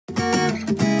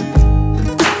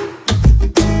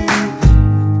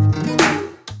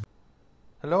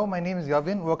Hello, my name is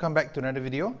Galvin. Welcome back to another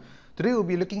video. Today we'll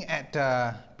be looking at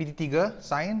PT3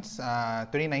 SAINS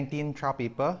 2019 trial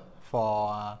paper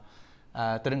for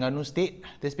Terengganu State.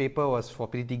 This paper was for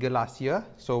PT3 last year,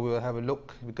 so we'll have a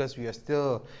look because we are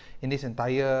still in this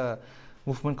entire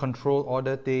movement control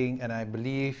order thing, and I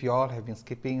believe you all have been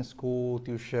skipping school,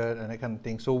 tuition, and that kind of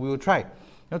thing. So we will try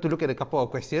to look at a couple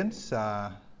of questions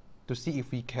to see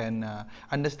if we can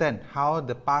understand how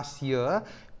the past year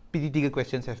PT3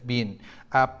 questions have been.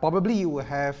 Probably you will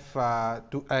have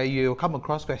you will come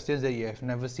across questions that you have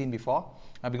never seen before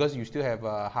because you still have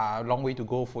a long way to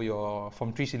go for your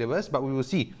Form 3 syllabus, but we will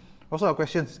see what sort of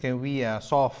questions can we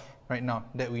solve right now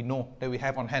that we know, that we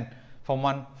have on hand, Form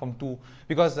 1, Form 2,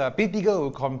 because PT3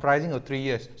 will comprising of 3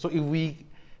 years. So if we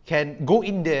can go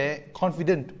in there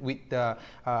confident with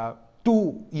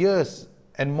 2 years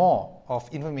and more of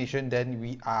information, then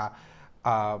we are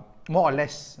more or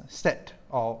less set,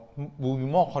 or will be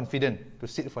more confident to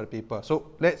sit for the paper.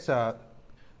 So let's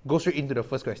go straight into the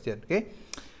first question.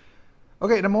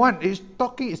 Okay, number one is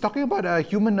talking about a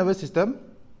human nervous system.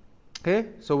 Okay,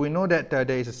 so we know that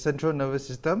there is a central nervous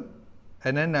system,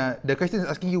 and then the question is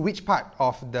asking you which part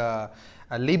of the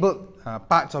labeled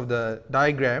parts of the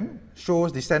diagram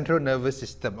shows the central nervous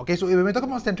system. Okay, so when we talk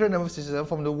about central nervous system,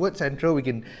 from the word central, we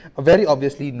can very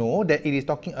obviously know that it is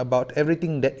talking about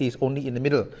everything that is only in the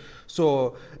middle.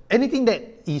 So anything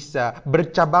that is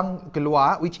bercabang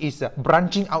keluar, which is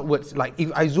branching outwards, like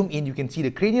if I zoom in, you can see the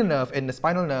cranial nerve and the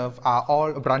spinal nerve are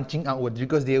all branching outwards,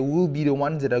 because they will be the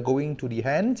ones that are going to the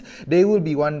hands, they will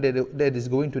be one that is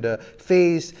going to the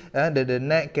face, the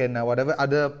neck, and whatever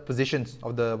other positions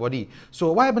of the body.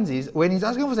 So what happens is, when he's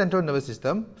asking for central nervous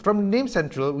system, from the name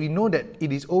central, we know that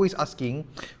it is always asking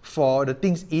for the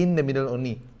things in the middle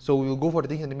only. So we will go for the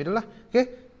things in the middle lah. Okay,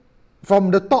 from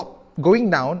the top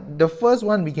going down, the first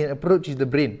one we can approach is the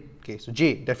brain. Okay, so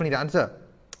J, definitely the answer.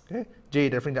 Okay, J,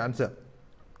 definitely the answer.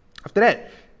 After that,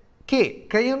 K,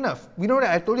 cranial nerve. We know that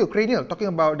I told you cranial, talking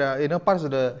about the parts of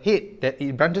the head that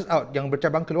it branches out, yang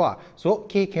bercabang keluar. So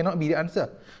K cannot be the answer.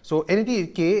 So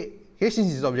anything K. Okay,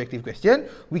 since it's an objective question,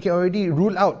 we can already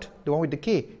rule out the one with the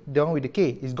K. The one with the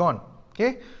K is gone.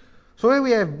 Okay, so here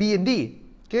we have B and D.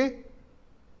 Okay,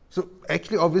 so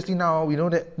actually, obviously now we know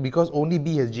that because only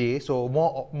B has J, so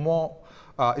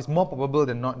it's more probable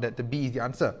than not that the B is the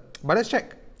answer. But let's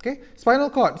check. Okay, spinal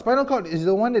cord. Spinal cord is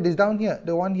the one that is down here,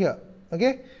 the one here.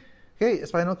 Okay, okay,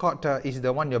 spinal cord is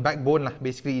the one, your backbone lah,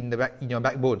 basically in your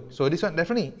backbone. So this one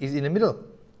definitely is in the middle.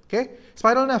 Okay,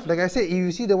 spinal nerve, like I said, if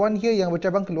you see the one here yang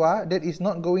bercabang keluar, that is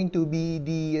not going to be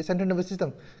the central nervous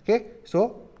system. Okay,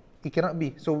 so it cannot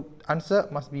be. So answer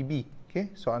must be B.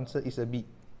 Okay, so answer is a B.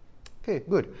 Okay,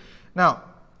 good. Now,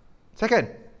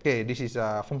 second, okay, this is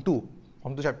Form 2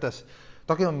 chapters,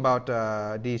 talking about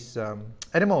these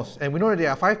animals, and we know that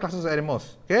there are 5 classes of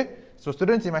animals. Okay, so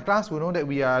students in my class will know that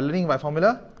we are learning by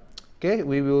formula. Okay,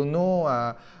 we will know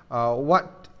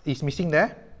what is missing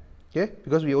there. Okay,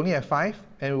 because we only have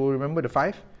 5, and we will remember the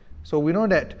 5. So we know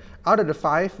that out of the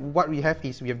 5, what we have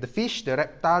is we have the fish, the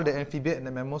reptile, the amphibian, and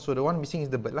the mammal. So the one missing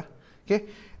is the bird lah. Okay,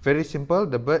 very simple,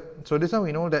 the bird. So this one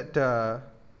we know that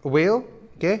whale,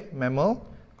 okay, mammal,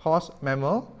 horse,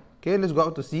 mammal. Okay, let's go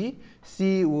out to C.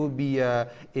 C will be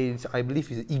I believe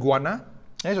is iguana.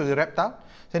 Okay, so it's a reptile.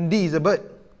 Then D is a bird.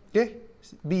 Okay,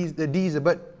 D is a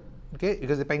bird. Okay,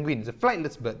 because the penguin is a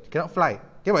flightless bird, it cannot fly.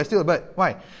 Okay, but it's still a bird.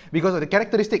 Why? Because of the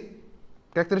characteristic.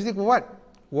 Characteristic for what?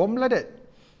 Warm-blooded,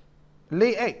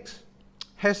 lay eggs,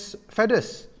 has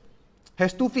feathers,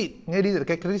 has 2 feet. Okay, these are the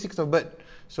characteristics of bird.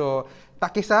 So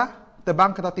tak kisah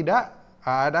terbang atau tidak,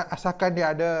 asalkan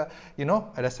dia ada,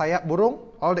 ada sayap burung,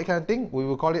 all that kind of thing, we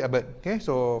will call it a bird. Okay,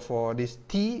 so for this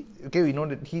T, okay, we know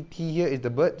that T here is the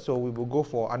bird, so we will go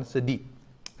for answer D.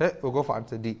 Okay, we'll go for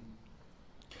answer D.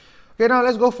 Okay, now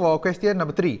let's go for question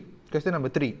number 3. Question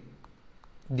number 3,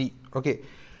 D.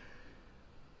 Okay.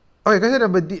 Okay, question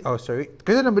number D. Oh, sorry.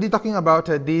 Question number D talking about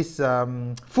these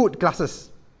food classes.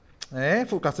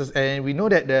 Food classes, and we know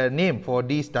that the name for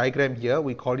this diagram here,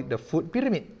 we call it the food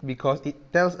pyramid, because it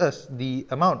tells us the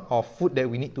amount of food that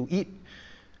we need to eat.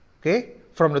 Okay,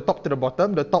 from the top to the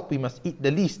bottom. The top we must eat the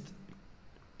least,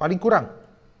 paling kurang,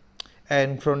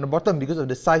 and from the bottom, because of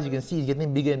the size, you can see it's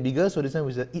getting bigger and bigger. So this one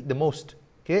we should eat the most.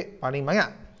 Okay, paling banyak.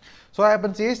 So what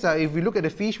happens is, if we look at the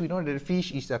fish, we know that the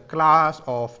fish is a class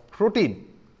of protein.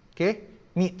 Okay,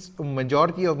 meats,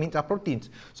 majority of meats are proteins.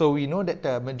 So we know that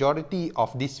the majority of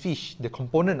this fish, the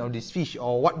component of this fish,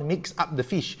 or what makes up the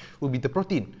fish, will be the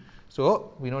protein.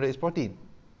 So we know that it's protein.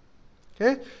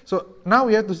 Okay, so now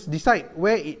we have to decide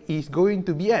where it is going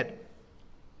to be at.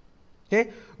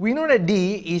 Okay, we know that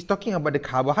D is talking about the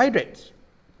carbohydrates.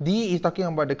 D is talking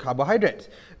about the carbohydrates,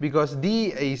 because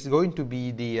D is going to be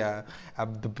the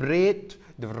bread,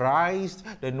 the rice,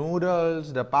 the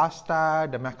noodles, the pasta,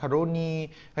 the macaroni,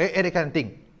 okay, that kind of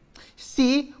thing.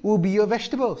 C will be your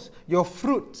vegetables, your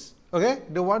fruits, okay,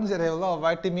 the ones that have a lot of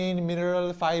vitamin,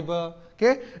 mineral, fiber,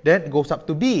 okay. Then it goes up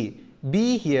to B.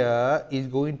 B here is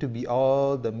going to be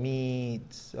all the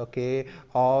meats, okay,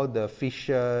 all the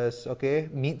fishes, okay,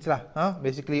 meats lah,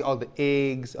 basically all the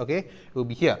eggs, okay, will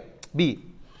be here, B.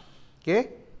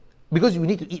 Okay, because you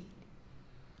need to eat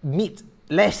meat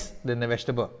less than the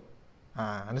vegetable.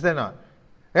 Understand or not?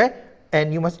 Okay, and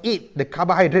you must eat the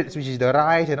carbohydrates, which is the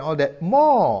rice and all that,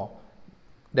 more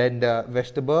than the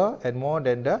vegetable and more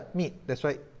than the meat. That's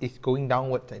why it's going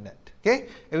downwards like that. Okay,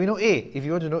 and we know A. If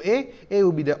you want to know A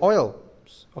will be the oil.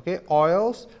 Okay,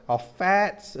 oils or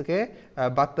fats. Okay,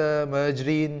 butter,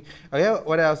 margarine. Okay,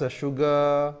 what else?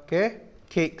 Sugar. Okay,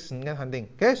 cakes and something.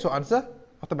 Okay, so answer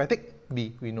automatic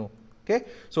B. We know. Okay,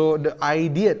 so the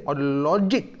idea or the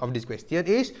logic of this question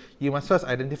is you must first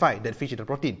identify that fish is a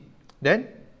protein, then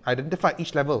identify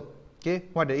each level, okay,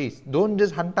 what there is. Don't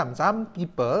just hantam. Some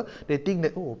people, they think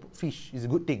that, oh, fish is a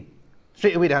good thing,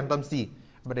 straight away they hantam C,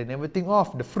 but they never think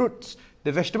of the fruits,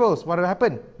 the vegetables, what will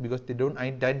happen, because they don't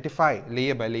identify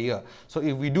layer by layer. So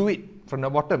if we do it from the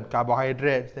bottom,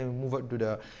 carbohydrates, then we move up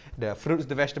to the fruits,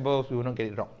 the vegetables, we will not get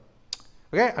it wrong.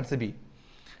 Okay, answer B.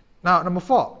 Now, number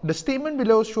 4, the statement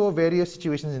below show various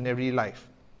situations in everyday life.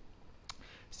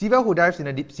 Siva, who dives in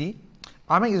a deep sea.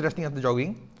 Ameng is resting after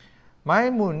jogging.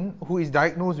 Maimun, who is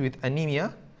diagnosed with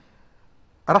anemia.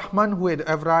 Rahman, who had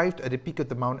arrived at the peak of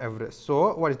the Mount Everest.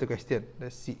 So, what is the question?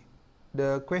 Let's see.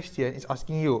 The question is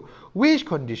asking you, which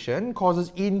condition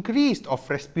causes increase of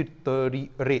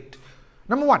respiratory rate?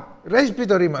 Number 1,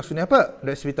 respiratory maksudnya apa?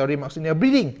 Respiratory maksudnya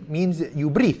breathing, means you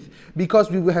breathe. Because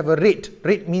we will have a rate.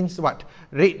 Rate means what?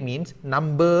 Rate means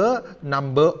number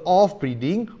of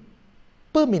breathing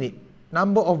per minute.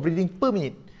 Number of breathing per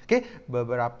minute. Okay,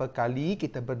 beberapa kali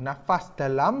kita bernafas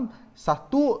dalam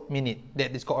 1 minit.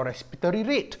 That is called respiratory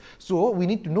rate. So we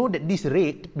need to know that this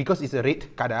rate, because it's a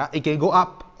rate kadar, it can go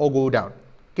up or go down.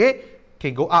 Okay,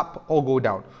 can go up or go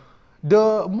down.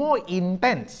 The more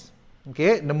intense,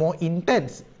 okay, the more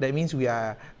intense, that means we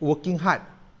are working hard,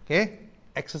 okay,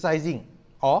 exercising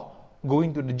or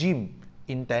going to the gym,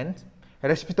 intense,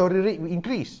 respiratory rate will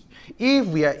increase. If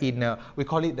we are in, we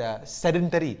call it the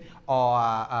sedentary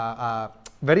or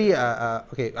very,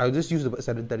 okay, I'll just use the word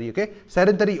sedentary, okay,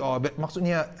 sedentary or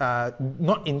maksudnya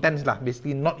not intense lah,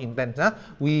 basically not intense,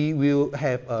 we will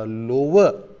have a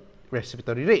lower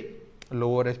respiratory rate.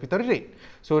 Lower respiratory rate.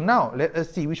 So now let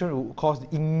us see which one will cause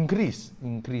the increase.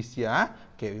 Increase here.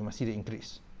 Okay, we must see the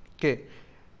increase. Okay.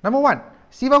 Number 1,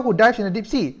 Siva who dives in the deep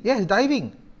sea. Yes,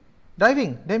 diving.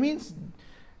 Diving. That means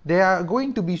they are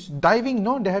going to be diving,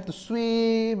 no? They have to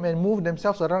swim and move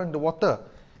themselves around in the water.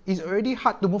 It's already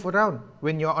hard to move around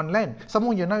when you're on land.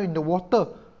 Someone you're now in the water.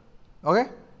 Okay?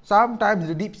 Sometimes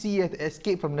the deep sea has to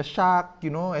escape from the shark, you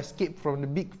know, escape from the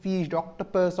big fish, the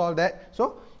octopus, all that.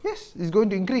 So, yes, it's going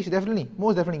to increase, definitely.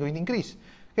 Most definitely going to increase.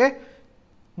 Okay?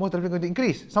 Most definitely going to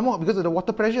increase. Somewhat because of the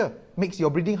water pressure. Makes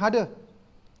your breathing harder.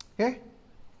 Okay?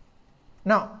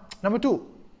 Now, number 2.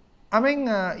 Ameng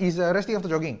is resting after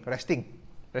jogging. Resting.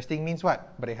 Resting means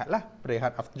what? Berehat lah.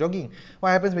 Berehat after jogging. What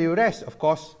happens when you rest? Of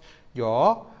course,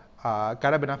 your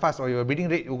kadar bernafas or your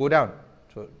breathing rate will go down.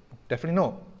 So, definitely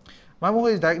no.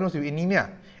 Mamu is diagnosed with anemia.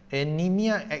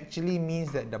 Anemia actually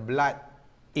means that the blood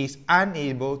is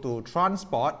unable to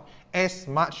transport as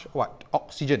much what?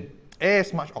 Oxygen.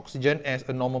 As much oxygen as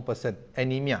a normal person.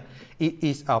 Anemia. It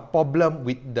is a problem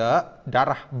with the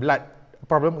darah blood.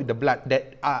 Problem with the blood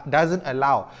that doesn't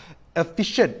allow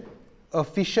efficient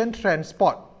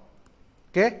transport.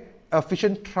 Okay?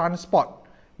 Efficient transport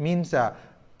means that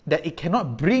it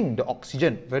cannot bring the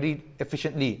oxygen very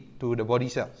efficiently to the body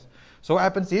cells. So what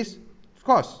happens is, of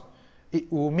course,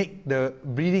 it will make the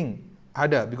breathing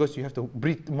harder because you have to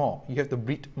breathe more. You have to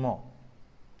breathe more.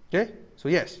 Okay? So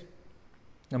yes.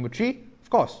 Number 3, of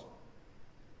course.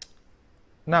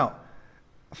 Now,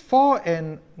 4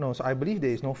 and, no, so I believe there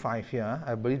is no 5 here.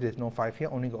 I believe there is no 5 here,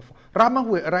 only got 4. Rahman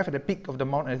who arrived at the peak of the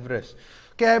Mount Everest.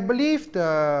 Okay, I believe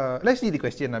let's see the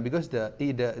question now because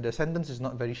the sentence is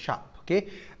not very sharp. Okay,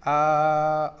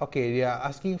 okay, they are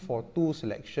asking for 2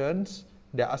 selections.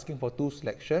 They are asking for 2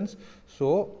 selections.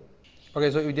 So,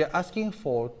 okay, so if they are asking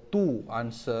for 2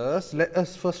 answers, let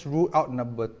us first rule out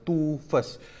number 2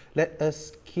 first. Let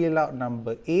us kill out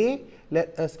number A.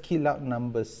 Let us kill out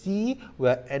number C. We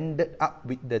ended up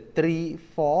with the 3,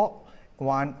 4,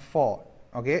 1, 4.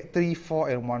 Okay, 3, 4,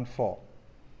 and 1, 4.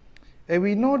 And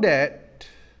we know that,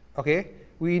 okay,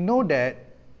 we know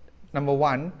that number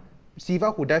 1,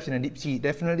 Siva who dives in a deep sea,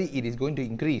 definitely it is going to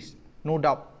increase. No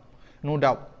doubt. No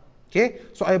doubt. Okay,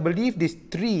 so I believe this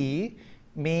 3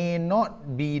 may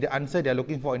not be the answer they are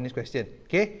looking for in this question.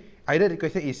 Okay, either the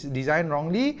question is designed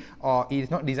wrongly or it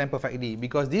is not designed perfectly,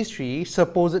 because these 3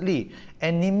 supposedly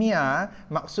anemia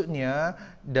maksudnya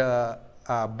the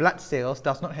blood cells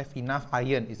does not have enough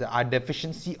iron. It's a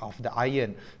deficiency of the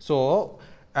iron. So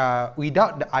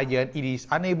without the iron, it is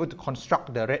unable to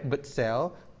construct the red blood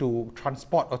cell to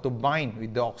transport or to bind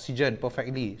with the oxygen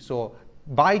perfectly. So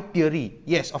by theory,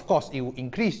 yes, of course, it will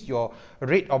increase your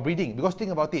rate of breathing. Because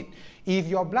think about it, if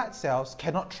your blood cells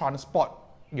cannot transport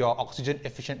your oxygen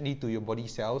efficiently to your body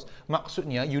cells,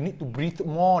 maksudnya you need to breathe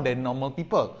more than normal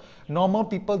people. Normal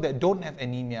people that don't have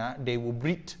anemia, they will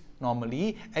breathe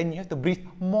normally, and you have to breathe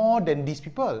more than these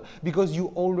people because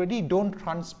you already don't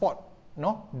transport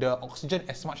the oxygen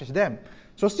as much as them.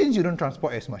 So since you don't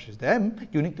transport as much as them,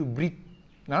 you need to breathe,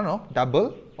 I don't know,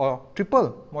 double or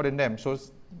triple more than them. So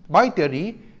by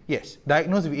theory, yes,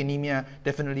 diagnosed with anemia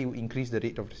definitely will increase the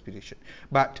rate of respiration.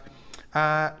 But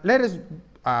let us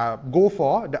go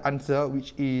for the answer,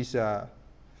 which is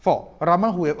 4.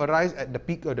 Rama who have arrived at the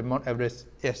peak of the Mount Everest.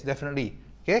 Yes, definitely.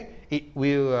 Okay, it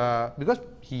will because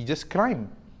he just climbed,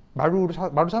 baru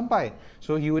sampai,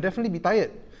 so he will definitely be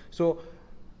tired. So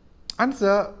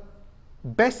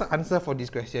best answer for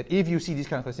this question, if you see this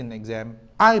kind of question in exam,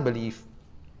 I believe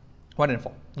 1 and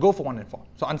 4. Go for 1 and 4.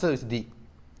 So answer is D.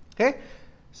 Okay,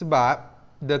 sebab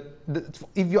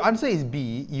if your answer is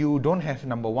B, you don't have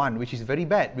number 1, which is very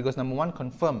bad because number 1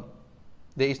 confirmed.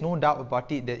 There is no doubt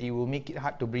about it that it will make it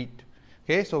hard to breathe.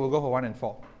 Okay, so we'll go for 1 and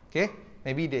 4. Okay,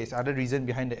 maybe there is other reason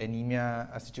behind the anemia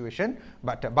situation,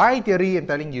 but by theory, I'm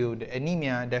telling you, the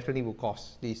anemia definitely will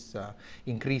cause this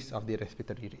increase of the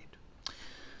respiratory rate.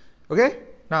 Okay,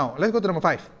 now let's go to number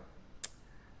 5.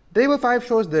 Table 5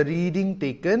 shows the reading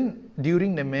taken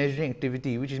during the measuring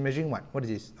activity, which is measuring what? What is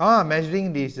this?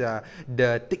 Measuring this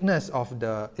the thickness of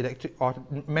the electric, or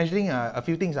measuring a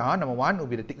few things. Number 1 will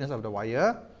be the thickness of the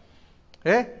wire.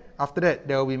 Okay. After that,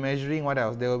 they will be measuring what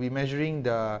else? They will be measuring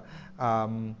the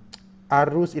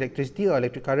arus electricity or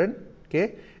electric current.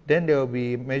 Okay. Then they will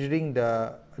be measuring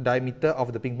the diameter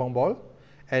of the ping pong ball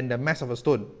and the mass of a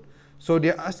stone. So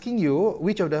they are asking you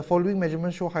which of the following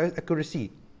measurements show highest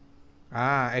accuracy.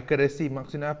 Accuracy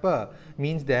maksudnya apa?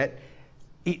 Means that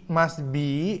it must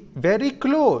be very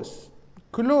close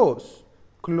to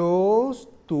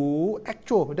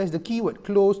actual. That's the keyword,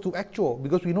 close to actual,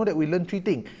 because we know that we learn 3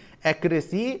 things: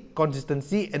 accuracy,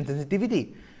 consistency, and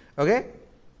sensitivity. Okay,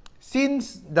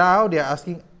 since now they are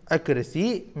asking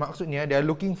accuracy, maksudnya they are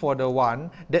looking for the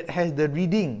one that has the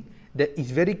reading that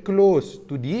is very close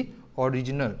to the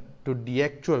original, to the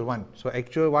actual one. So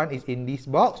actual one is in this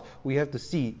box. We have to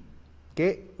see,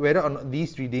 okay, whether or not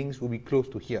these readings will be close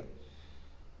to here.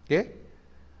 Okay,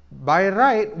 by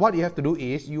right, what you have to do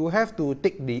is you have to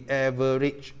take the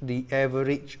average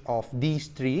of these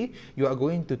 3. You are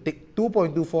going to take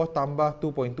 2.24 tambah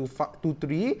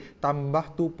 2.23 tambah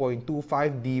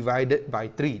 2.25 divided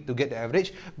by 3 to get the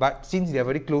average. But since they are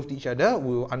very close to each other,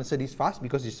 we will answer this fast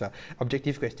because it's an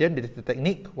objective question. That is the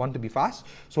technique, want to be fast.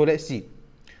 So let's see.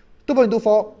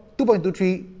 2.24,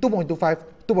 2.23, 2.25,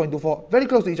 2.24, very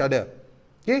close to each other.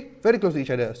 Okay, very close to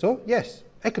each other. So yes,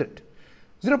 accurate.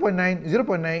 0.9,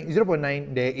 0.9,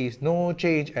 0.9, there is no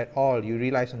change at all. You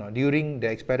realize or not? During the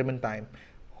experiment time,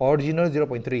 original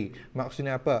 0.3.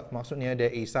 Maksudnya apa? Maksudnya there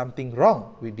is something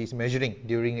wrong with this measuring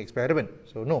during experiment.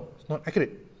 So no, it's not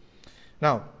accurate.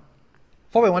 Now,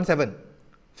 4.17,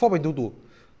 4.22,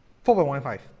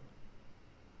 4.15.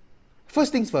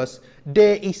 First things first,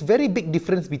 there is very big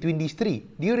difference between these 3.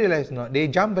 Do you realize or not? They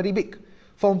jump very big.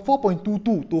 From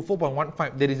 4.22 to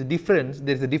 4.15, there is a difference.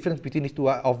 There is a difference between these two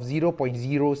of 0.07,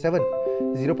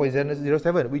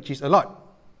 0.007, which is a lot.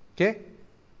 Okay,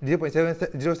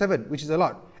 0.707, which is a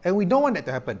lot, and we don't want that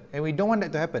to happen.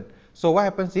 So what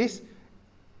happens is,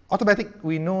 automatic.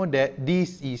 We know that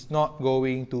this is not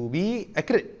going to be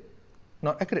accurate,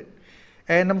 not accurate.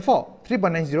 And number 4,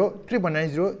 3.90,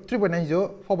 3.90,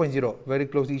 3.90, 4.0, very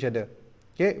close to each other.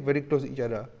 Okay, very close to each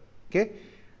other. Okay.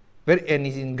 And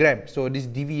it's in grams, so this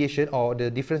deviation or the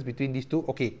difference between these two,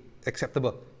 okay,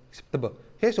 acceptable.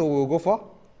 Okay, so we'll go for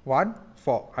 1,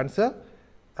 4. Answer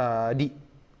D.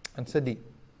 Answer D.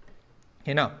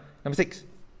 Okay, now number 6.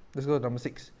 Let's go to number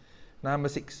 6. Number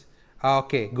 6.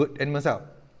 Okay, good. Animal cell.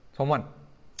 From 1.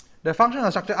 The function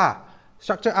of structure R.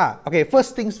 Structure R. Okay,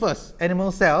 first things first.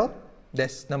 Animal cell.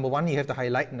 That's number 1. You have to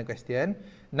highlight in the question.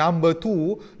 Number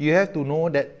 2, you have to know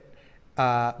that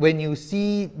when you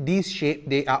see this shape,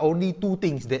 there are only 2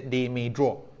 things that they may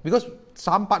draw, because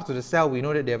some parts of the cell we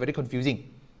know that they are very confusing.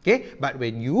 Okay, but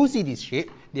when you see this shape,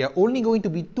 there are only going to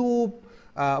be two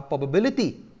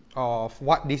probability of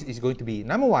what this is going to be.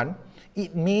 Number one,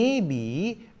 it may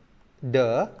be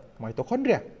the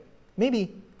mitochondria,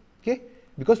 maybe. Okay,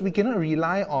 because we cannot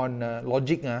rely on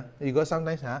logic. Because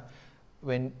sometimes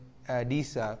when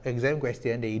this exam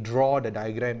question they draw the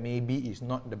diagram, maybe is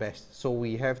not the best. So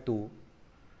we have to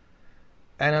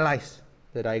analyze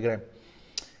the diagram.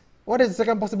 What is the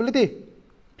second possibility?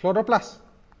 Chloroplast.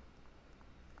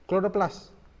 Chloroplast.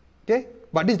 Okay,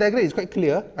 but this diagram is quite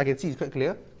clear. I can see it's quite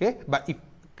clear. Okay, but if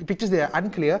pictures that are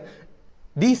unclear,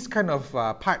 these kind of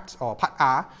parts or part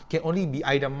R can only be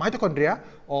either mitochondria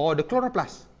or the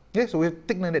chloroplast. Okay, so we have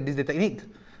taken note that this is the technique.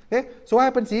 Okay, so what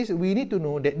happens is we need to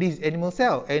know that this is animal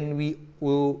cell, and we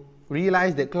will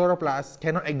realize that chloroplast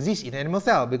cannot exist in animal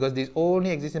cell because this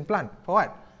only exists in plant. For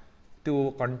what?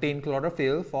 To contain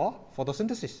chlorophyll for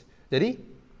photosynthesis. Jadi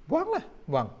buanglah,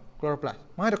 buang chloroplast.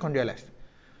 Mitochondria left.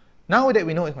 Now that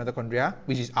we know it's mitochondria,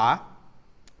 which is R,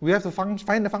 we have to find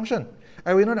the function.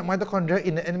 And we know that mitochondria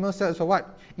in the animal cells for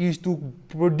what? Is to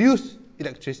produce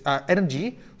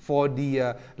energy for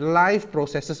the life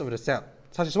processes of the cell.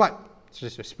 Such as what? Such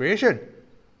as respiration.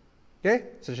 Okay?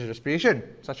 Such as respiration.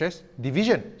 Such as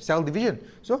division, cell division.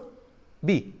 So,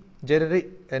 B,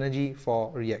 generate energy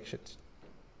for reactions.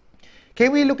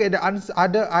 Can we look at the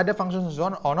other functions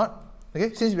or not?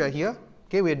 Okay, since we are here,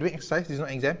 okay, we are doing exercise, this is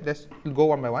not exam, let's go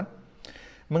one by one.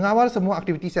 Mengawal semua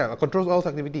aktiviti sel, controls all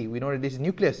activity. We know that this is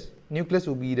nucleus. Nucleus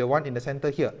will be the one in the center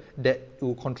here that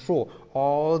will control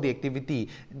all the activity,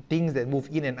 things that move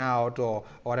in and out, or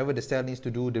whatever the cell needs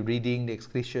to do, the breathing, the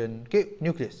excretion. Okay,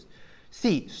 nucleus.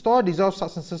 C, store dissolved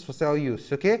substances for cell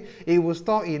use. Okay, it will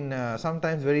store in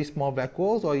sometimes very small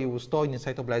vacuoles, or it will store in the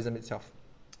cytoplasm itself.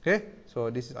 Okay, so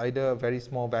this is either very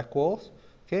small vacuoles,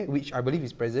 okay, which I believe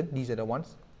is present. These are the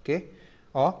ones. Okay,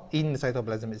 or in the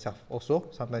cytoplasm itself. Also,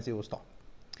 sometimes it will store.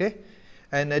 Okay,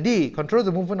 and D, controls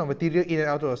the movement of material in and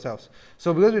out of the cells.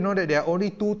 So because we know that there are only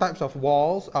two types of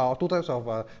walls, or two types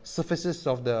of surfaces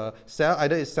of the cell,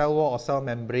 either it's cell wall or cell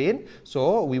membrane.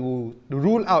 So we will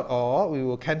rule out, or we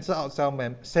will cancel out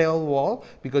cell wall,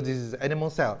 because this is animal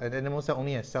cell, and animal cell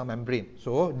only has cell membrane.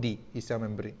 So D is cell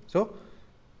membrane. So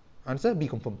answer B,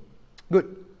 confirm.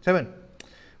 Good. 7.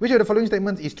 Which of the following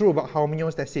statements is true about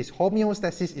homeostasis?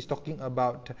 Homeostasis is talking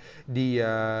about the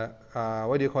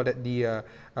what do you call that? The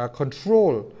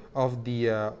control of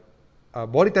the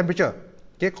body temperature.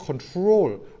 Okay,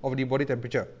 control of the body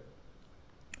temperature.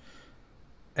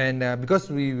 And because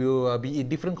we will be in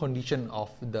different condition of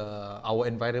our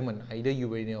environment, either you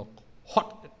were in a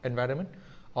hot environment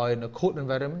or in a cold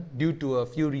environment due to a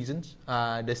few reasons.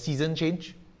 The season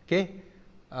change. Okay,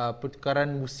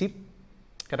 pertukaran musim.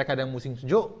 Kadang-kadang musim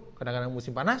sejuk, kadang-kadang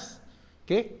musim panas.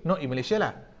 Okay, not in Malaysia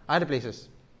lah, other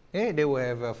places. Okay, they will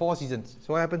have 4 seasons.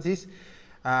 So what happens is,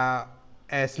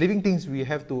 as living things, we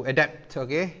have to adapt.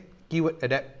 Okay, keyword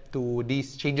adapt to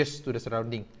these changes to the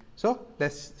surrounding. So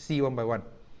let's see one by one.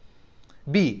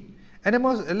 B,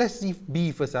 animals. Let's see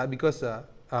B first, because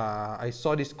I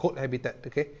saw this cold habitat.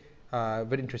 Okay,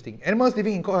 very interesting. Animals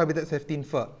living in cold habitats have thin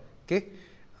fur. Okay,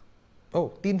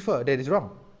 oh, thin fur. That is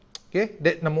wrong. Okay,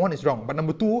 that number 1 is wrong. But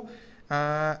number 2,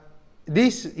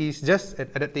 this is just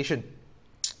an adaptation.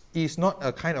 It's not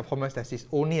a kind of homeostasis,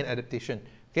 only an adaptation.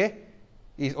 Okay,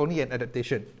 it's only an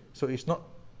adaptation. So it's not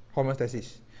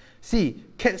homeostasis. C,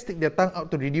 cats stick their tongue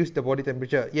out to reduce the body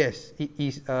temperature. Yes, it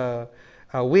is a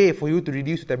way for you to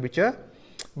reduce the temperature,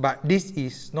 but this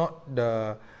is not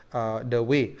the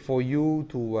way for you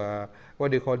to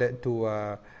what do you call that,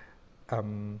 to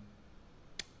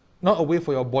not a way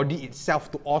for your body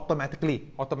itself to automatically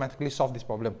solve this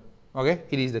problem. Okay,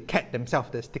 it is the cat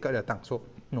themselves that stick out their tongue. So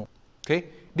no. Okay.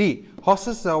 D,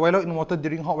 horses wallow in water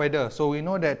during hot weather. So we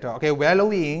know that okay,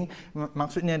 wallowing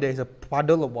maksudnya there is a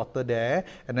puddle of water there,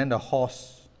 and then the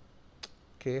horse.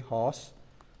 Okay, horse.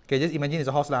 Okay, just imagine it's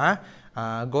a horse lah.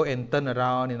 Go and turn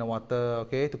around in the water,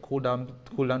 okay, to cool down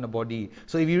the body.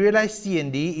 So if you realize C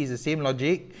and D is the same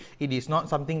logic, it is not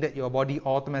something that your body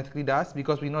automatically does,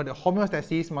 because we know that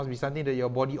homeostasis must be something that your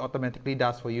body automatically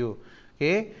does for you.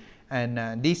 Okay, and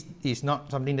this is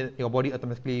not something that your body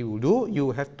automatically will do.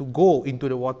 You have to go into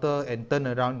the water and turn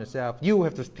around yourself. You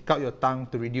have to stick out your tongue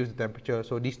to reduce the temperature.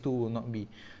 So these two will not be.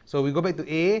 So we go back to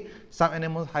A. Some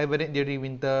animals hibernate during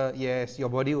winter. Yes, your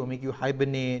body will make you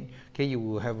hibernate. Okay, you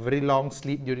will have very long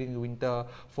sleep during the winter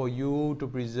for you to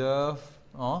preserve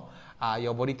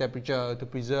your body temperature, to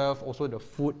preserve also the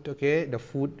food. Okay, the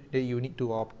food that you need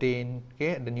to obtain.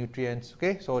 Okay, the nutrients.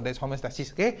 Okay, so that's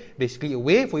homeostasis. Okay, basically a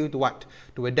way for you to what?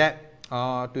 To adapt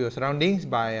to your surroundings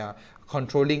by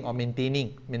controlling or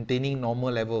maintaining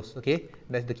normal levels. Okay,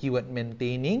 that's the keyword,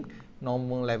 maintaining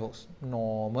normal levels.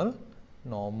 Normal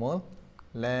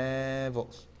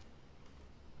levels.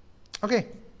 Okay,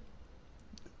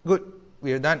 good.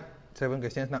 We are done. 7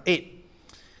 questions now. 8.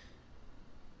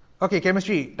 Okay,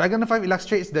 chemistry. Diagram 5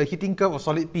 illustrates the heating curve of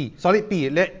solid P. Solid P.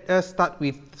 Let us start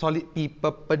with solid P.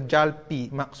 Pepejal P.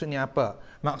 Maksudnya apa?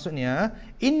 Maksudnya,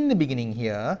 in the beginning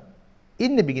here,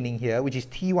 which is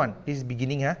T1. This is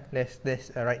beginning, let's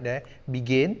right there.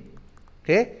 Begin.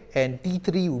 Okay, and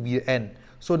T3 will be the end.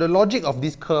 So the logic of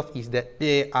this curve is that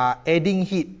they are adding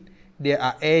heat. They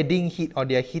are adding heat, or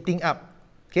they are heating up.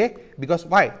 Okay, because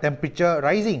why? Temperature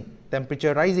rising,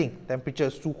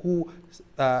 temperature suhu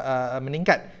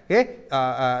meningkat. Okay,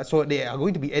 so they are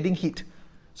going to be adding heat.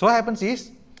 So what happens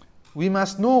is, we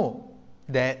must know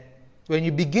that when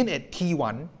you begin at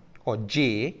T1 or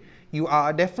J, you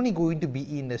are definitely going to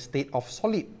be in a state of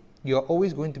solid. You are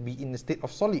always going to be in a state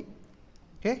of solid.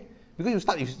 Okay, because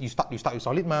you start with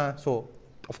solid ma. So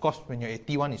of course when you're at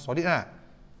T1 is solid lah.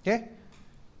 Okay,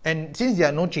 and since there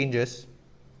are no changes,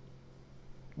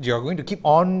 you are going to keep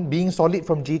on being solid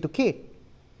from J to K.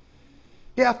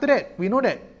 Okay, after that, we know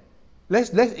that.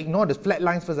 Let's ignore the flat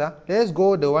lines first. Let's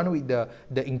go the one with the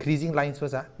increasing lines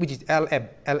first, which is LM.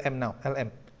 LM now.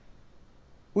 LM.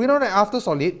 We know that after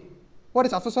solid, what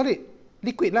is after solid?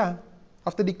 Liquid lah.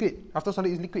 After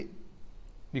solid is liquid.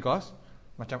 Because,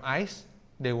 macam ice,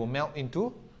 they will melt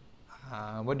into,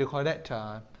 what do you call that?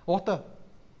 Water.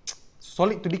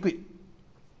 Solid to liquid.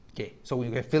 Okay, so we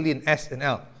can fill in S and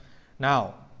L.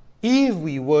 Now, if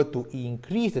we were to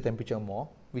increase the temperature more,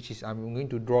 which is, I'm going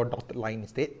to draw a dotted line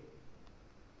instead.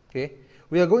 Okay,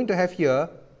 we are going to have here,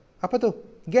 apa tu?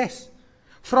 Gas.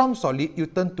 From solid, you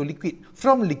turn to liquid.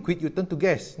 From liquid, you turn to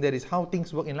gas. That is how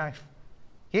things work in life.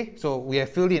 Okay, so we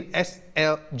have filled in S,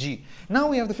 L, G.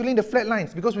 Now we have to fill in the flat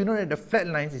lines, because we know that the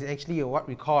flat lines is actually what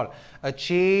we call a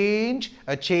change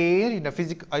in the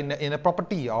physical, in the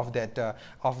property of that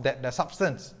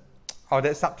substance.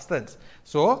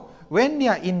 So when they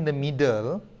are in the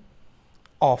middle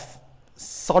of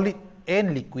solid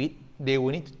and liquid, they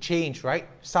will need to change, right?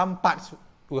 Some parts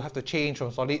will have to change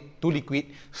from solid to liquid.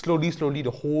 Slowly, the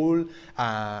whole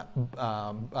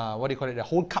what do you call it? The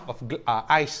whole cup of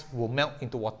ice will melt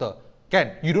into water.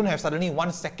 Kan? You don't have suddenly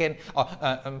 1 second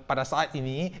pada saat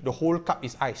ini the whole cup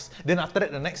is ice. Then after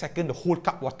that, the next second the whole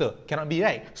cup water. Cannot be,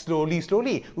 right? Slowly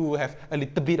we will have a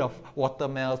little bit of water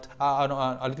melt, a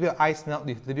little bit of ice melt, a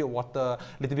little bit of water,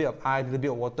 a little bit of ice, a little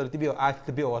bit of water, a little bit of ice,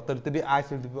 a little bit of water, a little bit of ice,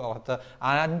 a little bit of water,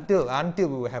 until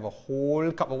we will have a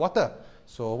whole cup of water.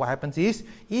 So what happens is,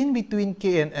 in between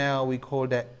K and L, we call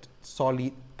that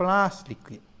solid plus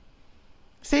liquid.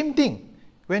 Same thing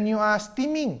when you are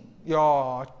steaming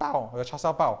your pao, your char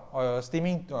siu pao, or you're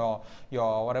steaming your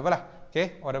whatever lah,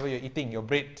 okay, whatever you're eating, your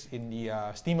bread in the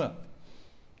steamer.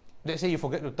 Let's say you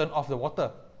forget to turn off the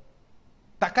water.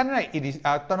 Takkan, right? It is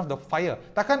turn off the fire.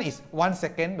 Takkan is 1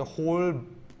 second the whole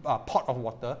pot of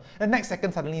water, the next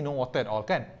second suddenly no water at all,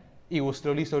 kan? It will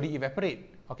slowly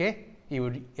evaporate. Okay, it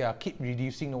will keep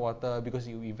reducing the water because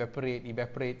you evaporate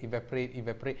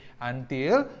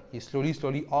until it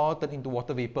slowly all turn into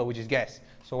water vapor, which is gas.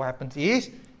 So what happens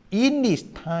is, in this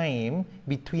time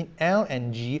between L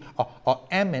and G, or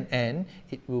M and N,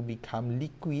 it will become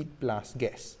liquid plus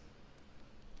gas.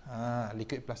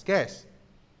 Liquid plus gas.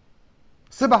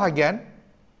 Sebahagian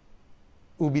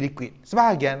will be liquid,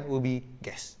 sebahagian will be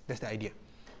gas. That's the idea.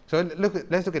 So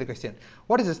let's look at the question.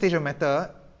 What is the state of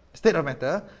matter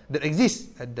that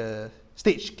exists at the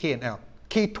stage K and L?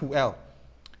 K to L.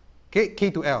 Okay,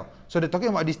 K to L. So they're talking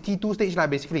about this T2 stage lah,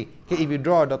 basically. Okay, if you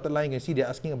draw a dotted line, you can see they're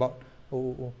asking about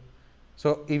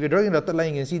So if you're drawing a dotted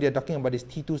line, you can see they're talking about this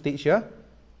T2 stage here.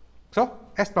 So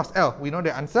S plus L, we know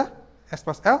the answer. S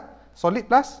plus L, solid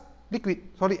plus liquid,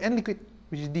 solid and liquid,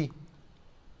 which is D.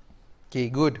 Okay,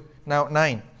 good. Now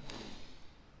 9.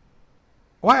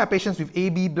 Why are patients with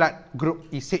AB blood group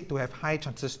is said to have high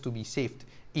chances to be saved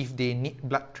if they need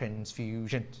blood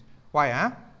transfusions?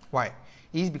 Why? Why?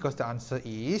 Is because the answer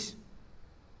is,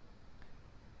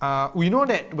 we know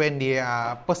that when they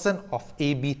are person of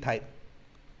AB type,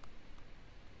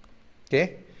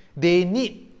 okay, they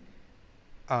need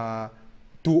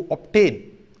to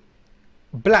obtain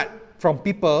blood from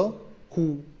people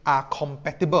who are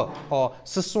compatible or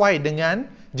sesuai dengan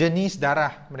jenis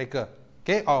darah mereka,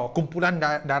 okay, or kumpulan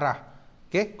darah,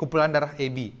 okay, kumpulan darah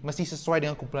AB mesti sesuai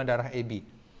dengan kumpulan darah AB.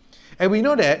 And we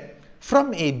know that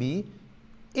from AB,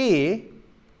 A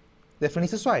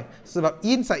definitely sesuai sebab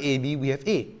inside AB we have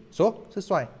A, so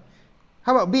sesuai.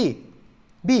 How about B?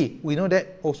 B, we know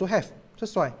that also have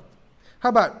sesuai.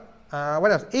 How about what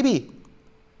else? AB.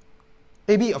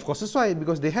 AB of course sesuai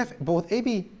because they have both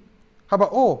AB. How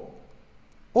about O?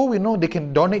 O, we know they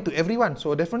can donate to everyone.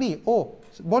 So definitely O,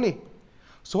 boleh.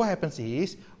 So what happens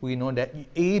is, we know that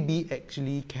AB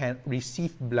actually can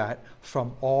receive blood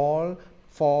from all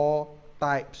 4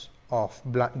 types of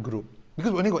blood group.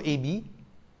 Because we only got AB,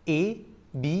 A,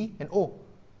 B, and O.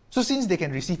 So since they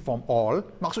can receive from all,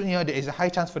 maksudnya there is a high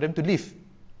chance for them to live.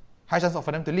 High chance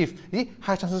for them to live. Jadi,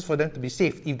 high chances for them to be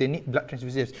safe if they need blood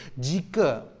transfusions.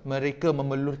 Jika mereka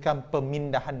memerlukan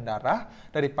pemindahan darah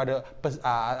daripada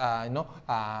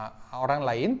orang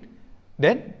lain,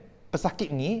 then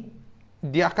pesakit ni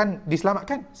dia akan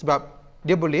diselamatkan sebab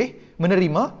dia boleh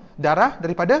menerima darah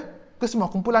daripada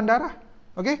kesemua kumpulan darah.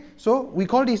 Okay, so we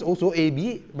call this also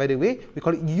AB, by the way, we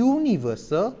call it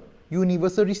universal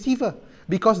receiver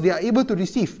because they are able to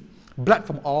receive blood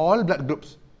from all blood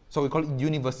groups. So we call it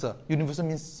universal.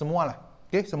 Universal means semua lah.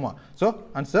 Okay, semua.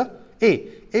 So answer A.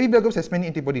 AB blood groups has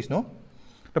many antibodies, no?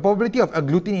 The probability of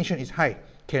agglutination is high.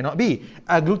 Cannot be.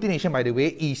 Agglutination, by the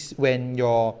way, is when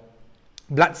your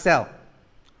blood cell,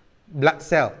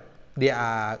 they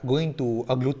are going to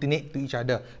agglutinate to each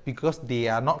other because they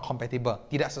are not compatible.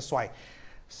 Tidak sesuai.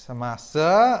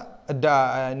 Semasa the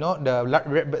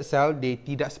red blood cell they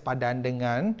tidak sepadan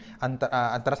dengan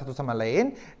antara satu sama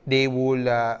lain, they will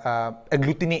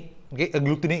agglutinate, okay,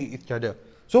 agglutinate each other.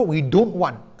 So we don't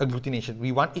want agglutination.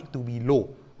 We want it to be low.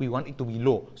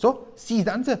 So C is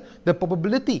the answer. The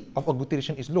probability of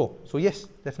agglutination is low. So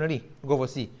yes, definitely go for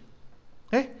C.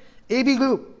 Okay, AB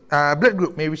group, blood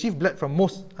group may receive blood from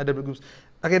most other blood groups.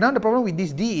 Okay, now the problem with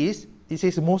this D is it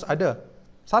says most other.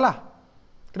 Salah.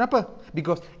 Kenapa?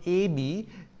 Because AB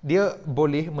dia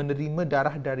boleh menerima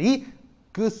darah dari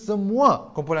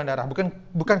kesemua kumpulan darah,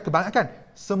 bukan kebanyakan,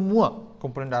 semua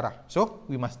kumpulan darah. So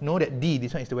we must know that D,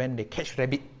 this one is the when they catch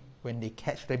rabbit.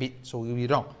 So we will be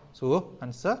wrong. So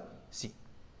answer C.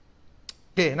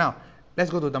 Okay, now let's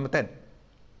go to number 10.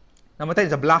 Number 10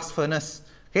 is a blast furnace.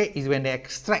 Okay, is when they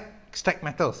extract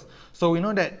metals. So we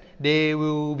know that they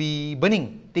will be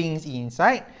burning things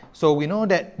inside. So we know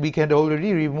that we can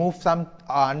already remove some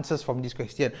answers from this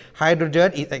question.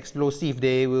 Hydrogen is explosive.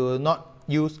 They will not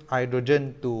use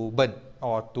hydrogen to burn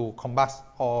or to combust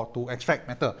or to extract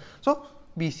metal. So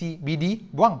B, C, B, D,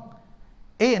 buang.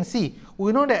 A and C.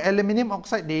 We know that aluminium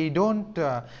oxide, they don't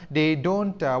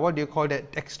what do you call that,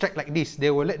 extract like this.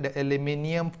 They will let the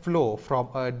aluminium flow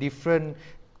from a different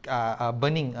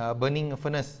burning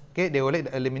furnace. Okay, they will let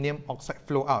the aluminium oxide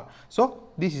flow out.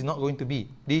 So this is not going to be.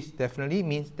 This definitely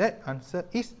means that answer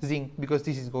is zinc because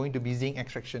this is going to be zinc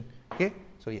extraction. Okay,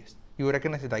 so yes, you will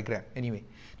recognize the diagram anyway.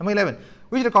 Number 11.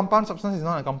 Which of the compound substance is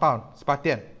not a compound?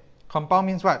 Spartian. Compound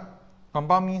means what?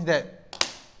 Compound means that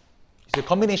it's a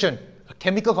combination, a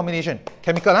chemical combination.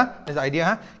 Chemical, that's the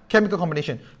idea, Chemical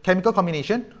combination. Chemical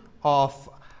combination of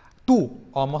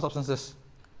 2 or more substances.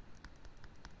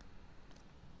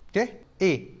 Okay,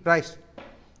 A, rice.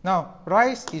 Now,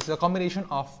 rice is a combination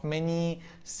of many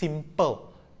simple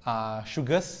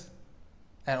sugars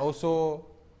and also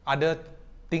other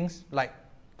things like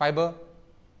fiber,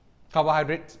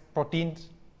 carbohydrates, proteins.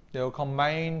 They will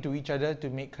combine to each other to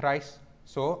make rice.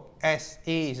 So, S,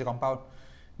 A is a compound.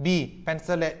 B,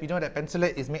 pencil lead. We know that pencil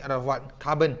lead is made out of what?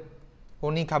 Carbon.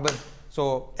 Only carbon.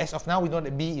 So, as of now, we know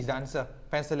that B is the answer.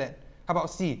 Pencil lead. How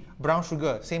about C? Brown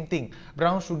sugar. Same thing.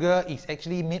 Brown sugar is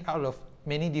actually made out of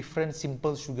many different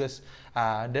simple sugars.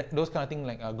 Those kind of things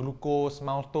like glucose,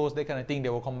 maltose, that kind of thing, they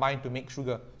will combine to make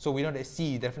sugar. So we know that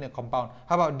C is definitely a compound.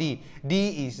 How about D?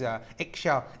 D is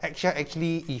eggshell. Eggshell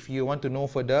actually, if you want to know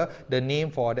further, the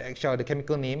name for the eggshell, the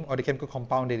chemical name or the chemical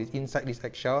compound that is inside this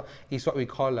eggshell is what we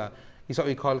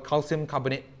call calcium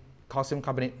carbonate. Calcium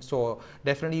carbonate. So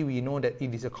definitely we know that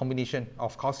it is a combination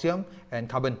of calcium and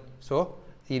carbon. So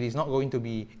it is not going to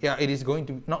be,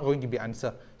 not going to be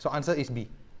answer. So answer is B.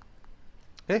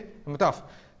 Okay, number 12.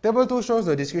 Table 2 shows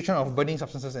the description of burning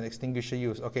substances and extinguisher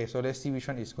use. Okay, so let's see which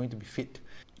one is going to be fit.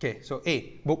 Okay, so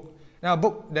A, book. Now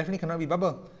book definitely cannot be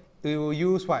bubble. We will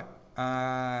use what?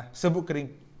 Serbuk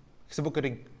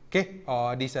kering. Okay,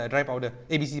 or this dry powder,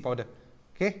 ABC powder.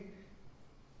 Okay.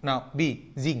 Now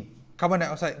B, zinc. Carbon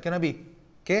dioxide cannot be.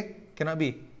 Okay, cannot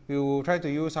be. We will try to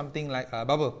use something like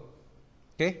bubble.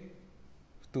 Okay,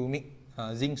 to make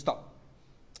zinc stop.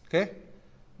 Okay.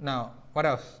 Now what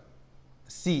else?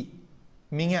 C,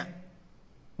 minyak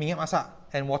masak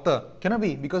and water. Cannot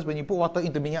be because when you put water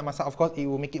into minyak masak, of course it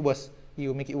will make it worse.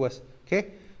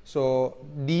 Okay, so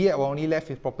D, we're only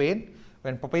left with propane.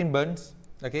 When propane burns,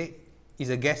 okay, is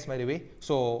a gas by the way,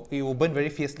 so it will burn very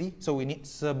fiercely. So we need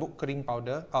serbuk kering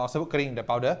powder or serbuk kering, the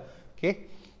powder, okay,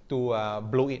 to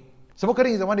blow it. Serbuk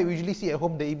kering is the one that we usually see at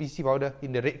home, the ABC powder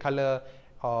in the red color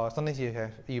or sometimes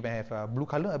you may have blue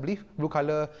color, I believe, blue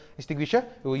color extinguisher.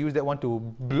 We will use that one to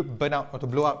burn out or to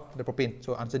blow up the propane.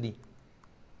 So answer D.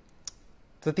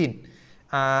 13.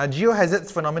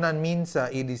 Geohazards phenomenon means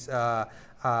it is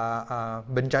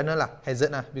bencana lah,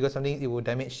 hazard lah, because something it will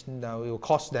damage, it will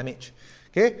cause damage.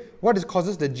 Okay, what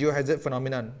causes the geohazard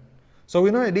phenomenon? So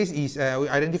we know that this is, we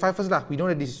identify first lah, we know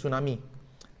that this is tsunami.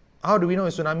 How do we know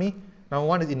it's tsunami? Number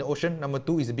one is in the ocean, number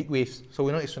two is the big waves, so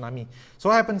we know it's tsunami. So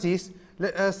what happens is,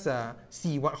 let us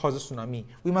see what causes tsunami.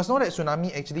 We must know that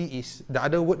tsunami actually is, the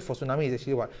other word for tsunami is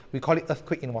actually what? We call it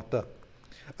earthquake in water.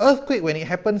 Earthquake, when it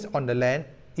happens on the land,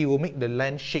 it will make the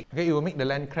land shake, okay? It will make the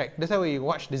land crack. That's why when you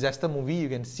watch disaster movie, you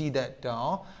can see that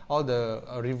all the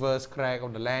rivers crack, or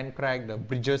the land crack, the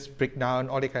bridges break down,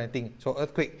 all that kind of thing. So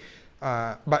earthquake.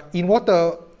 But in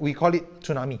water, we call it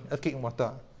tsunami, earthquake in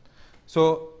water.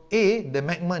 So A, the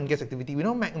magma and gas activity. We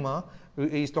know magma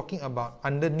is talking about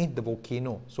underneath the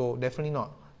volcano. So definitely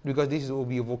not, because this will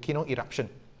be a volcano eruption.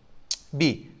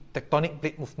 B, tectonic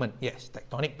plate movement. Yes,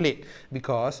 tectonic plate,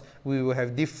 because we will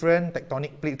have different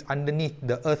tectonic plates underneath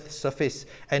the Earth's surface,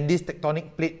 and this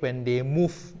tectonic plate, when they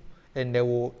move and they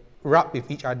will rub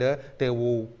with each other, they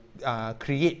will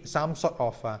create some sort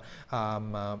of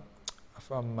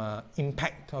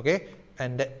impact, okay,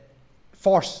 and that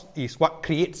force is what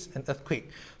creates an earthquake.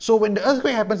 So when the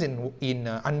earthquake happens in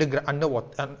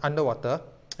underwater,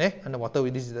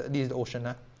 this is the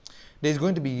ocean. There's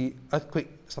going to be earthquake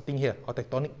starting here, or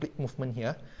tectonic plate movement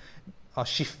here, or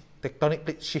shift, tectonic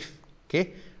plate shift.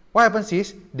 Okay, what happens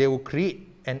is they will create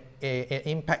an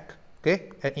impact,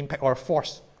 okay, an impact or a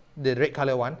force, the red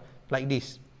color one, like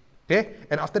this. Okay,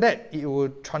 and after that it will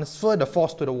transfer the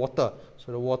force to the water,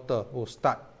 so the water will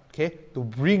start, okay, to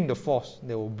bring the force.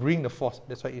 They will bring the force.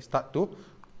 That's why it start to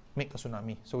make a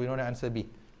tsunami. So we know the answer B.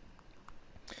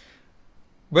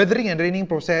 Weathering and raining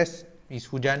process is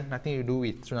hujan, nothing to do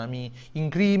with tsunami.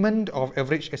 Increment of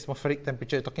average atmospheric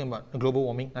temperature, talking about global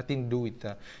warming, nothing to do with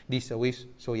these waves.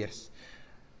 So yes.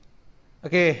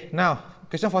 Okay, now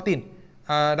question 14.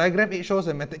 Diagram 8 shows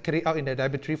a method carried out in the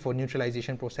laboratory for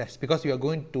neutralization process, because we are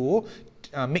going to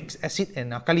mix acid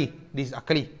and alkali. This is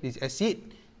alkali, this is acid,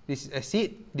 this is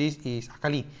acid, this is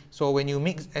alkali. So when you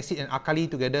mix acid and alkali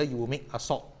together, you will make a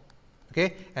salt.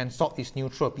 Okay, and salt is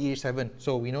neutral, pH 7.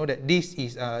 So we know that this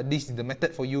is the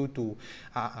method for you to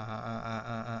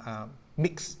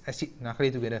mix acid and alkali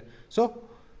together. So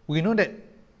we know that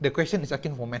the question is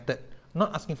asking for method,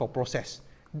 not asking for process.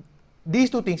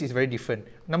 These two things is very different.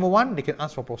 Number one, they can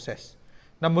ask for process.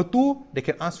 Number two, they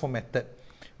can ask for method.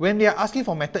 When they are asking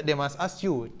for method, they must ask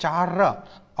you cara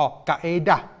or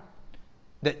kaedah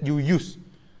that you use.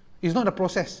 It's not the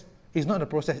process. It's not the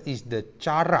process. It's the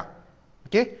cara.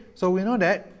 Okay, so we know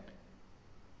that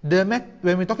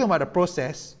when we're talking about the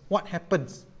process, what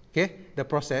happens? Okay, the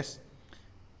process.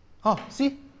 Oh,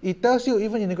 see, it tells you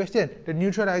even in the question, the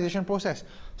neutralization process.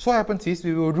 So what happens is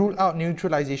we will rule out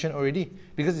neutralization already,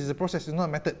 because it's a process, it's not a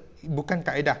method. Bukan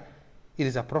kaedah, it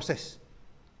is a process.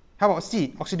 How about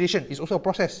C? Oxidation is also a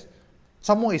process.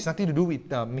 Some more is nothing to do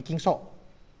with making salt.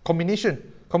 Combination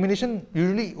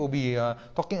usually will be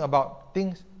talking about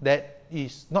things that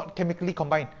is not chemically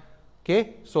combined.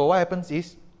 Okay, so what happens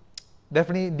is,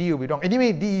 definitely D will be wrong.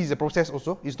 Anyway, D is a process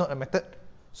also, it's not a method.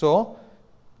 So,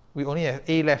 we only have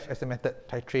A left as a method,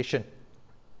 titration.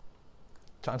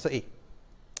 So, answer A.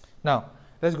 Now,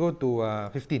 let's go to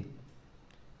 15.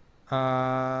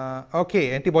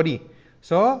 Okay, antibody.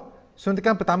 So,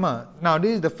 suntikan pertama. Now,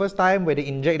 this is the first time where they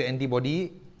inject the antibody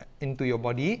into your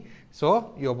body.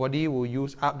 So, your body will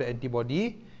use up the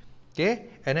antibody. Okay,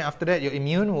 and then after that, your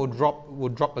immune will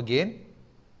drop again.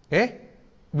 Okay,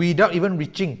 without even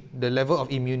reaching the level of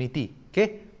immunity.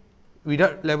 Okay,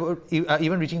 without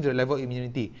even reaching the level of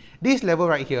immunity. This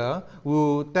level right here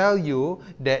will tell you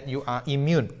that you are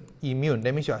immune. Immune,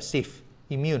 that means you are safe.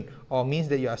 Immune, or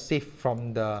means that you are safe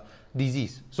from the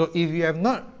disease. So if you have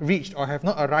not reached or have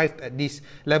not arrived at this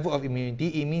level of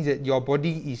immunity, it means that your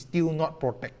body is still not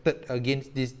protected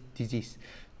against this disease.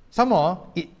 Some more,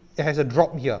 it has a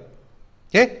drop here.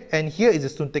 Okay, and here is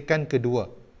the suntikan kedua,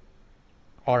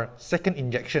 or second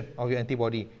injection of your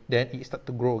antibody. Then it start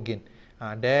to grow again.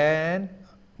 Then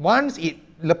once it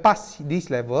lepas this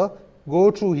level,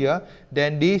 go through here,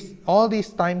 then all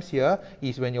these times here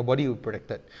is when your body will be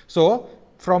protected. So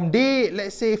from day,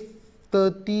 let's say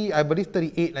 30, I believe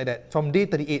 38 like that. From day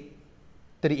 38.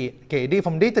 Okay,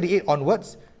 from day 38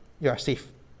 onwards, you are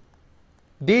safe.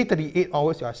 Day 38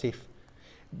 onwards, you are safe.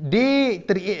 Day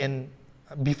 38 and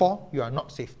before, you are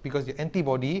not safe, because your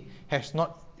antibody has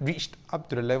not reached up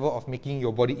to the level of making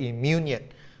your body immune yet.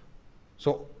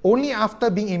 So only after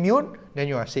being immune, then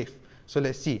you are safe. So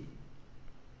let's see.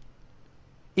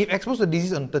 If exposed to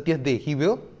disease on 30th day, he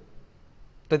will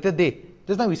 30th day.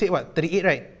 Just now we said what? 38,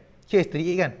 right? Here is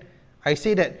 38 kan? I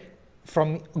say that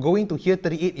from going to here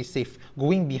 38 is safe.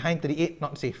 Going behind 38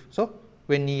 not safe. So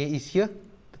when he is here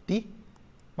 30,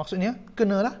 maksudnya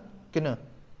kena lah, kena.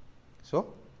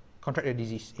 So contract the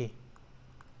disease A.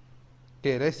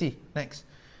 Okay, let's see next.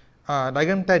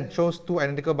 Diagram 10 shows two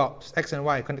identical bulbs X and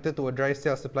Y connected to a dry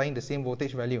cell supplying the same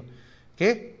voltage value.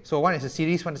 Okay, so one is a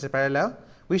series, one is a parallel.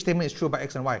 Which statement is true about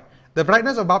X and Y? The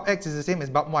brightness of bulb X is the same as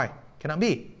bulb Y. Cannot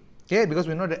be. Okay, because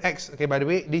we know that X, okay, by the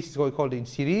way, this is what we call in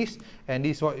series and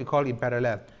this is what we call in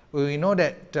parallel. We know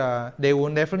that they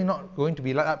will definitely not going to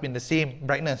be light up in the same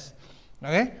brightness.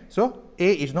 Okay, so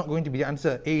A is not going to be the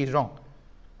answer. A is wrong.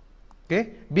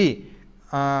 Okay, B,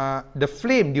 the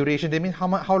flame duration, that means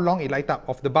how long it light up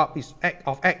of the bulb is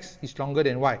X is longer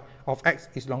than Y. Of X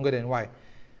is longer than Y.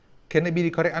 Can it be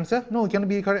the correct answer? No, it cannot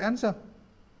be the correct answer.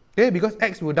 Okay, because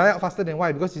X will die out faster than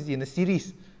Y because it's in a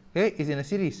series. Okay, it's in a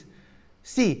series.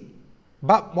 C,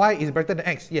 bulb Y is brighter than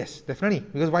X. Yes, definitely,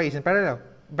 because Y is in parallel.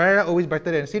 Parallel always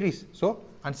brighter than series. So,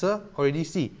 answer already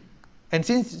C. And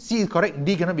since C is correct,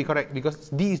 D cannot be correct because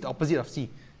D is the opposite of C.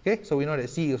 Okay, so we know that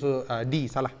C also, D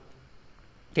is salah.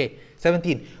 Okay,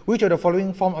 17. Which of the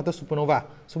following form of the supernova?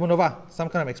 Supernova, some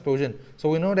kind of explosion. So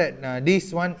we know that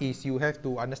this one is, you have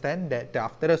to understand that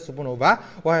after a supernova,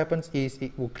 what happens is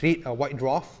it will create a white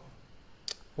dwarf,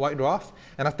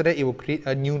 and after that it will create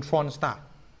a neutron star.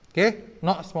 Okay,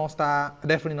 not a small star,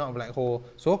 definitely not a black hole.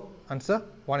 So answer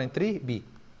 1 and 3, B.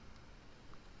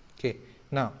 Okay,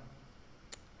 now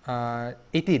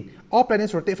 18. All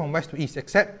planets rotate from west to east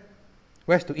except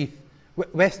west to east.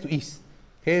 West to east.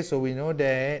 Okay, so we know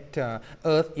that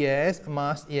Earth, yes,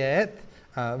 Mars, yes,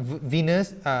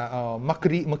 Venus,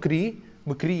 Mercury,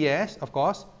 yes, of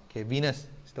course. Okay, Venus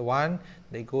is the one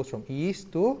that goes from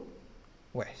east to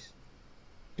west.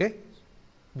 Okay,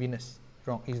 Venus,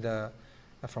 wrong, is the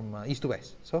from east to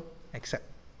west. So, except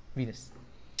Venus.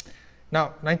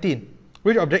 Now, 19.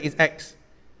 Which object is X?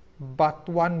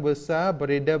 Batuan besar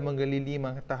beredar mengelilingi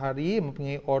matahari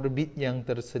mempunyai orbit yang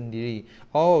tersendiri.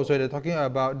 Oh, so they're talking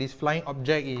about this flying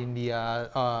object in the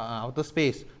outer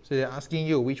space. So they're asking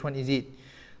you which one is it.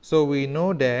 So we know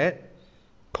that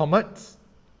comets,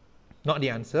 not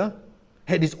the answer,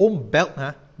 had its own belt.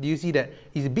 Do you see that?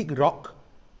 It's a big rock.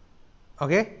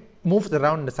 Okay, moves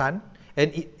around the sun and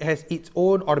it has its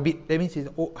own orbit. That means it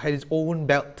has its own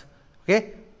belt.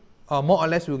 Okay, more or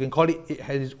less we can call it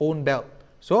has its own belt.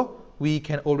 So we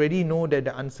can already know that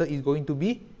the answer is going to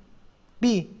be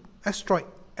B, asteroid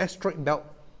belt.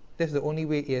 That's the only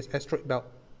way it has asteroid belt.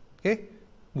 Okay,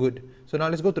 good. So now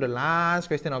let's go to the last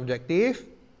question objective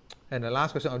and the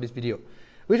last question of this video.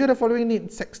 Which of the following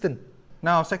needs sextant?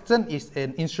 Now sextant is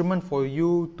an instrument for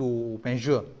you to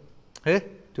measure. Okay,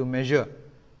 to measure.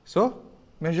 So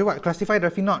measure what? Classify,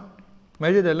 definitely not.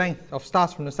 Measure the length of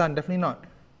stars from the sun, definitely not.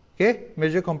 Okay,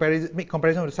 measure comparison, make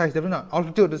comparison of the size, definitely not.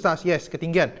 Altitude of the stars, yes,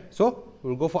 ketinggian. So,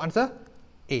 we'll go for answer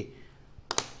A.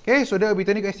 Okay, so there will be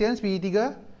 20 questions,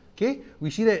 PT3. Okay,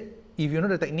 we see that if you know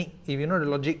the technique, if you know the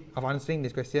logic of answering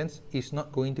these questions, it's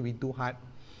not going to be too hard.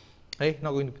 Okay,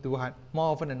 not going to be too hard. More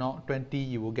often than not, 20,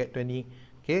 you will get 20.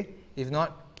 Okay, if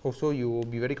not, also you will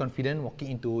be very confident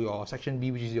walking into your section B,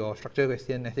 which is your structure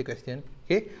question, essay question.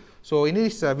 Okay, so in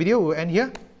this video, we'll end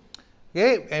here.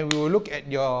 Okay, and we will look at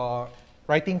your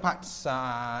writing parts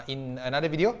in another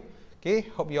video. Okay,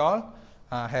 hope you all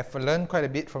have learned quite a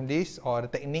bit from this, or the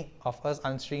technique of us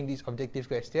answering these objective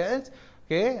questions.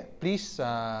 Okay, please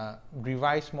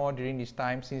revise more during this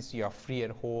time since you are free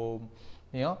at home.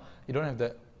 You know, you don't have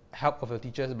the help of the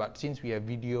teachers, but since we have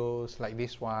videos like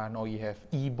this one, or you have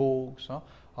e-books,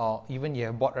 or even you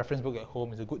have bought reference book at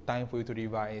home, it's a good time for you to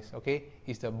revise. Okay,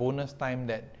 it's the bonus time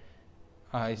that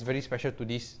is very special to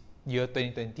this year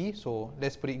 2020, so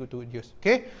let's put it good to use.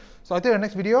 Okay, so until the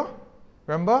next video,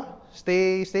 remember,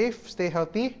 stay safe, stay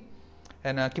healthy,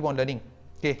 and keep on learning.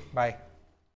 Okay, bye.